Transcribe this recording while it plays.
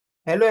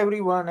Hello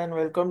everyone and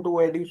welcome to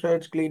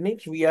Edusurg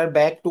Clinics. We are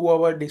back to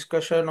our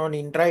discussion on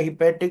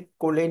intrahepatic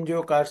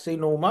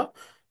cholangiocarcinoma,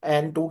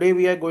 and today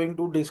we are going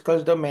to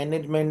discuss the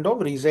management of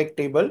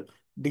resectable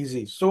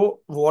disease. So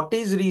what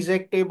is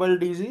resectable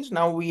disease?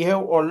 Now we have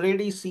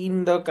already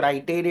seen the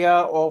criteria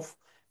of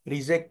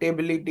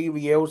resectability.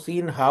 We have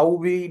seen how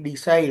we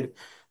decide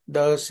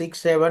the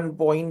 6-7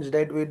 points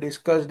that we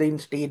discussed in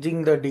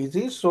staging the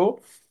disease. So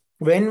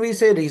when we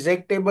say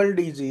resectable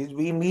disease,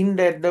 we mean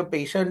that the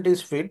patient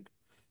is fit,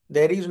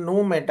 there is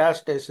no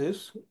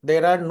metastasis,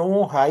 there are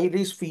no high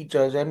risk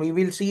features, and we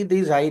will see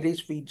these high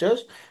risk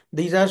features.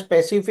 These are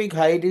specific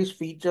high risk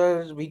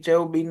features which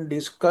have been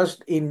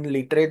discussed in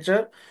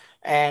literature,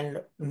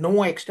 and no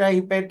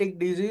extrahepatic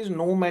disease,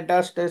 no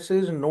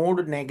metastasis,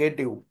 node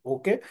negative.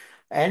 Okay,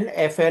 and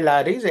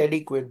FLR is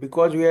adequate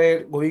because we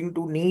are going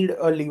to need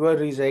a liver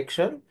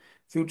resection.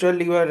 Future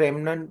liver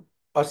remnant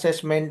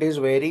assessment is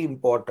very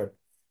important.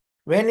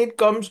 When it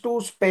comes to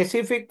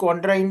specific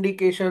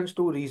contraindications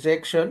to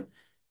resection,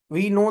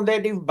 we know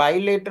that if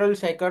bilateral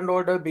second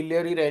order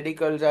biliary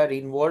radicals are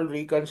involved,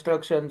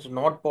 reconstructions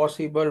not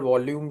possible,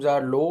 volumes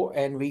are low,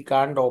 and we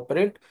can't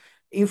operate.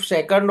 If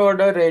second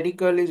order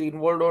radical is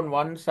involved on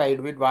one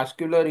side with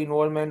vascular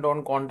involvement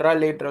on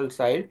contralateral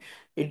side,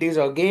 it is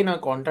again a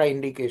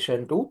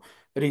contraindication to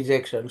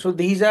resection. So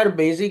these are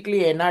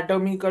basically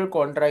anatomical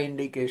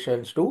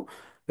contraindications to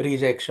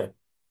resection.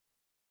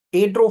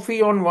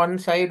 Atrophy on one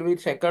side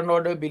with second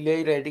order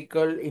biliary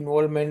radical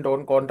involvement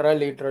on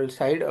contralateral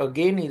side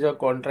again is a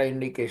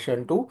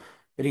contraindication to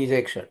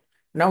resection.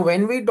 Now,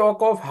 when we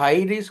talk of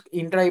high risk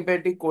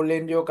intrahepatic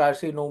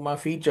cholangiocarcinoma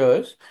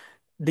features,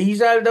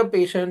 these are the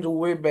patients who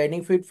will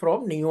benefit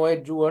from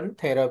neoadjuvant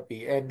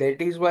therapy, and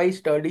that is why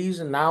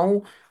studies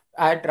now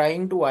are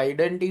trying to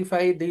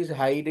identify these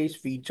high risk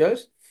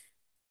features.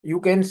 You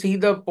can see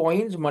the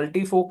points: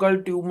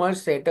 multifocal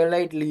tumors,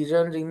 satellite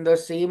lesions in the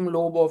same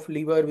lobe of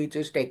liver, which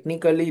is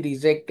technically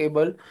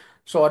resectable,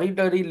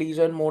 solitary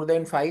lesion more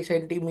than 5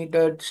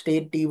 centimeters,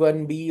 state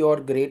T1B or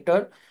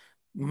greater,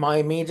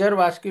 my major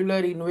vascular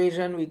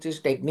invasion, which is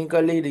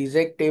technically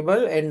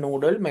resectable, and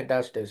nodal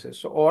metastasis.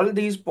 So all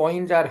these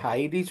points are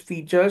high risk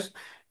features.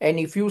 And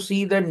if you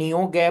see the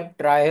NeoGAP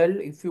trial,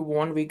 if you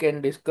want, we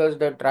can discuss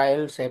the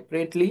trial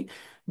separately.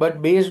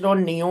 But based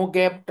on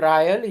NeoGAP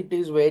trial, it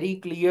is very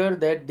clear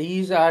that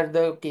these are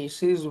the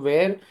cases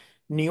where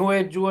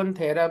neoadjuvant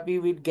therapy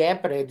with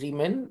GAP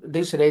regimen.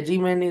 This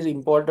regimen is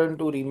important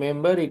to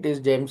remember. It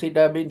is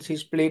gemcitabine,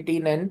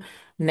 cisplatin, and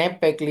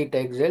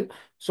nab-paclitaxel.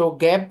 So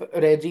gap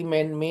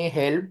regimen may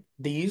help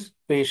these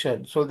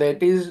patients. So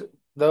that is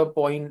the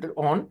point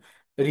on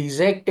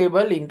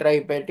resectable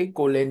intrahepatic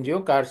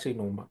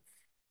cholangiocarcinoma.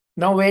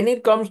 Now, when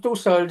it comes to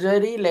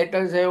surgery, let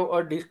us have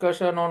a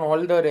discussion on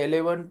all the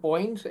relevant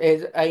points.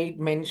 As I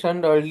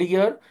mentioned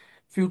earlier,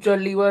 future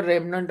liver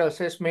remnant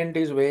assessment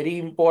is very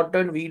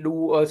important. We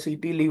do a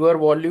CT liver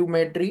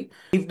volumetry.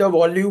 If the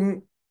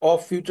volume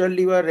of future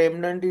liver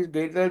remnant is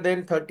greater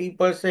than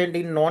 30%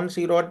 in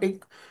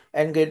non-cirrhotic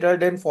and greater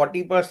than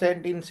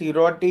 40% in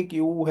cirrhotic,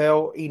 you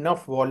have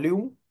enough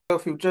volume. The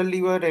future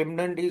liver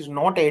remnant is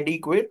not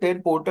adequate,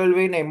 then portal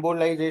vein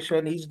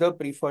embolization is the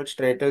preferred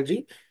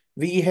strategy.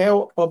 We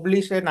have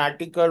published an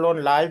article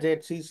on large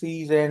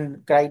HCCs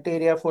and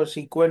criteria for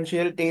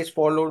sequential test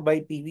followed by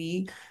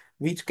PVE,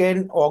 which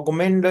can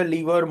augment the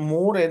liver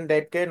more, and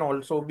that can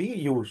also be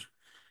used.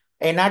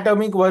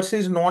 Anatomic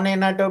versus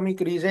non-anatomic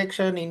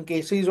resection. In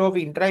cases of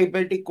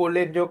intrahepatic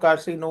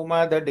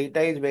cholangiocarcinoma, the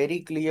data is very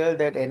clear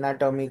that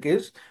anatomic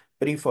is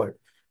preferred.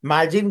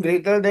 Margin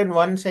greater than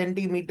 1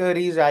 centimeter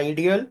is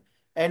ideal.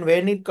 And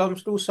when it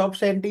comes to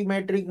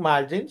subcentimetric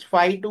margins,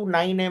 5 to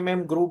 9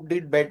 mm group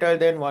did better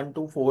than 1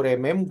 to 4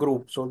 mm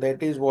group. So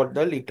that is what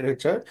the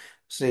literature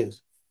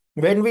says.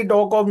 When we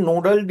talk of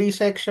nodal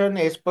dissection,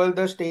 as per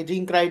the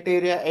staging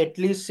criteria, at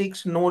least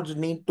 6 nodes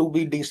need to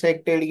be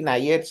dissected in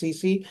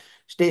iCCA.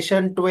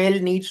 Station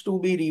 12 needs to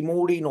be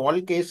removed in all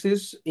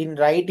cases. In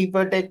right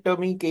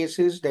hepatectomy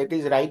cases, that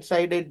is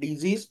right-sided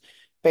disease,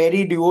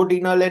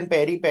 periduodenal and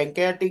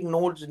peripancreatic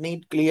nodes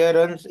need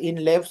clearance.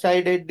 In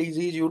left-sided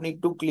disease, you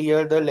need to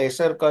clear the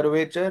lesser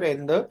curvature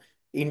and the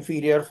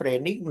inferior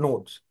phrenic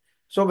nodes.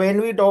 So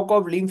when we talk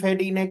of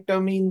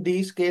lymphadenectomy in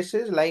these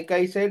cases, like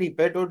I said,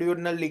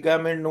 hepatoduodenal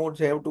ligament nodes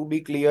have to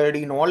be cleared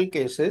in all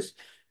cases.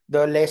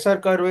 The lesser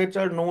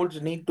curvature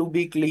nodes need to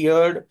be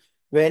cleared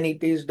when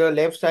it is the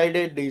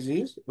left-sided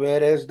disease,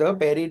 whereas the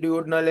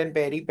periduodenal and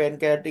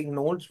peripancreatic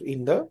nodes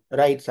in the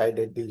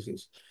right-sided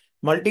disease.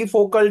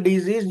 Multifocal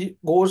disease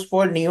goes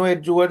for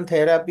neoadjuvant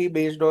therapy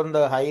based on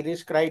the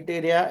high-risk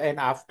criteria, and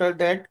after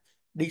that,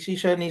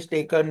 decision is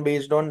taken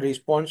based on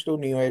response to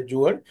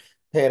neoadjuvant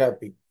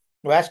therapy.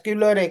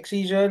 Vascular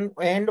excision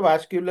and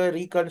vascular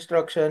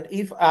reconstruction,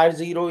 if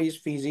R0 is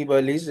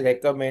feasible, is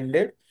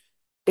recommended.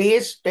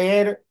 Taste,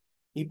 tear,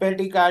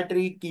 hepatic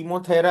artery,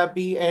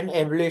 chemotherapy, and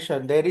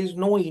ablation. There is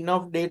no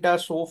enough data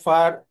so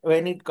far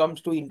when it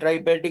comes to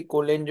intrahepatic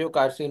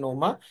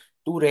cholangiocarcinoma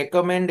to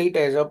recommend it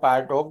as a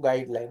part of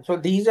guidelines. So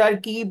these are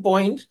key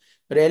points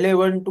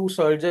relevant to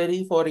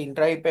surgery for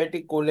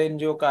intrahepatic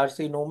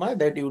cholangiocarcinoma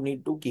that you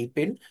need to keep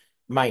in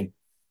mind.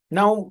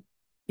 Now,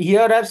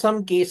 here are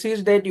some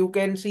cases that you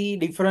can see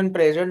different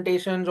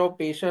presentations of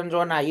patients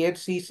on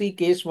iCCA.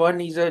 Case 1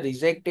 is a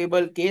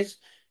resectable case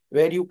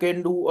where you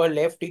can do a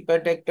left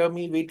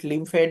hepatectomy with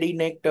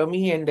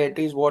lymphadenectomy, and that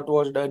is what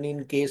was done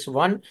in case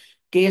 1.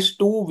 Case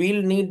 2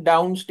 will need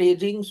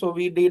downstaging, so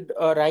we did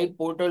a right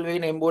portal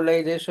vein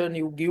embolization.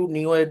 You give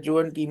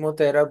neoadjuvant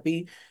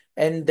chemotherapy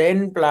and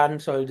then plan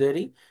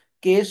surgery.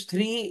 Case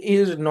 3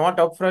 is not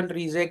upfront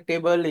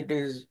resectable, it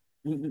is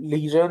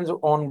lesions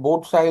on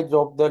both sides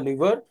of the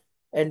liver,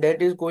 and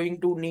that is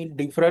going to need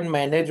different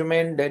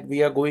management that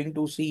we are going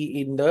to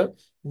see in the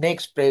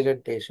next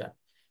presentation.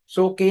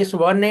 So case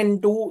 1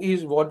 and 2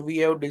 is what we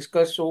have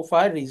discussed so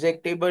far,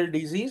 resectable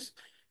disease,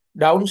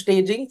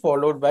 downstaging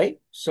followed by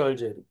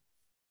surgery.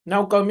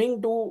 Now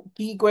coming to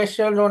key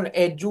questions on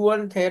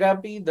adjuvant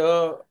therapy,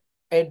 the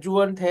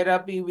adjuvant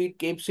therapy with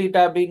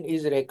capecitabine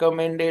is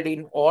recommended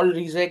in all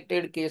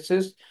resected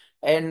cases,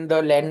 and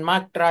the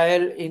landmark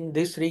trial in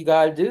this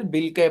regard is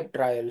Bile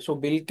trial. So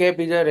Bile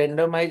is a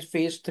randomized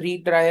phase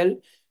 3 trial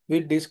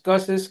which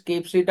discusses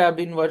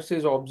capecitabine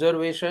versus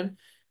observation.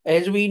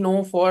 As we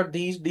know, for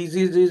these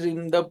diseases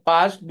in the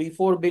past,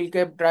 before Bile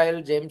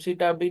trial,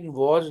 gemcitabine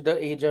was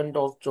the agent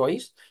of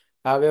choice.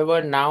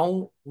 However,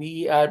 now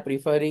we are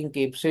preferring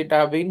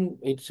capecitabine.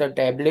 It's a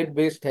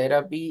tablet-based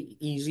therapy,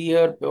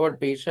 easier for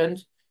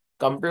patients.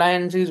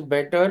 Compliance is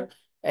better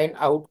and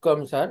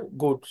outcomes are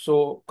good.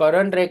 So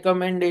current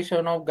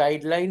recommendation of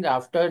guidelines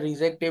after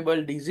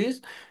resectable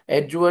disease,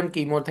 adjuvant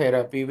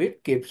chemotherapy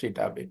with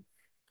capecitabine.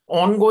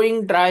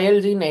 Ongoing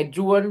trials in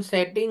adjuvant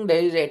setting,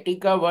 there is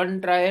Etica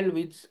 1 trial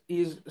which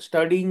is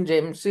studying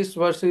GEMSIS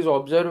versus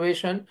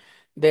observation.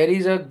 There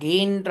is a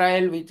GAIN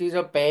trial which is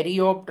a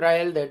peri-op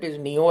trial, that is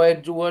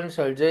neoadjuvant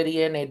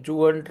surgery and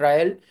adjuvant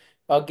trial.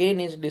 Again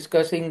is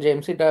discussing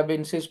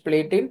gemcitabine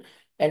cisplatin.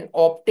 And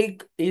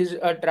OPTIC is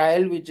a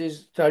trial which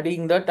is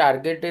studying the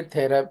targeted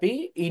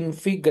therapy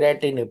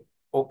infigratinib.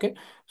 Okay,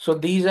 so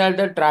these are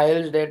the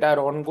trials that are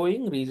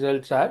ongoing.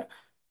 Results are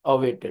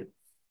awaited.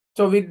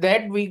 So with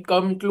that, we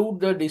conclude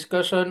the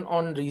discussion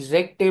on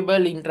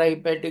resectable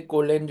intrahepatic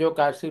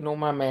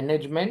cholangiocarcinoma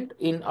management.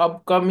 In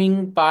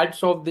upcoming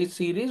parts of this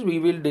series, we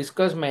will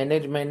discuss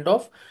management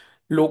of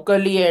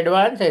locally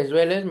advanced as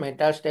well as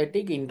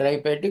metastatic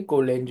intrahepatic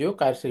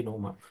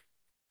cholangiocarcinoma.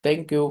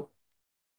 Thank you.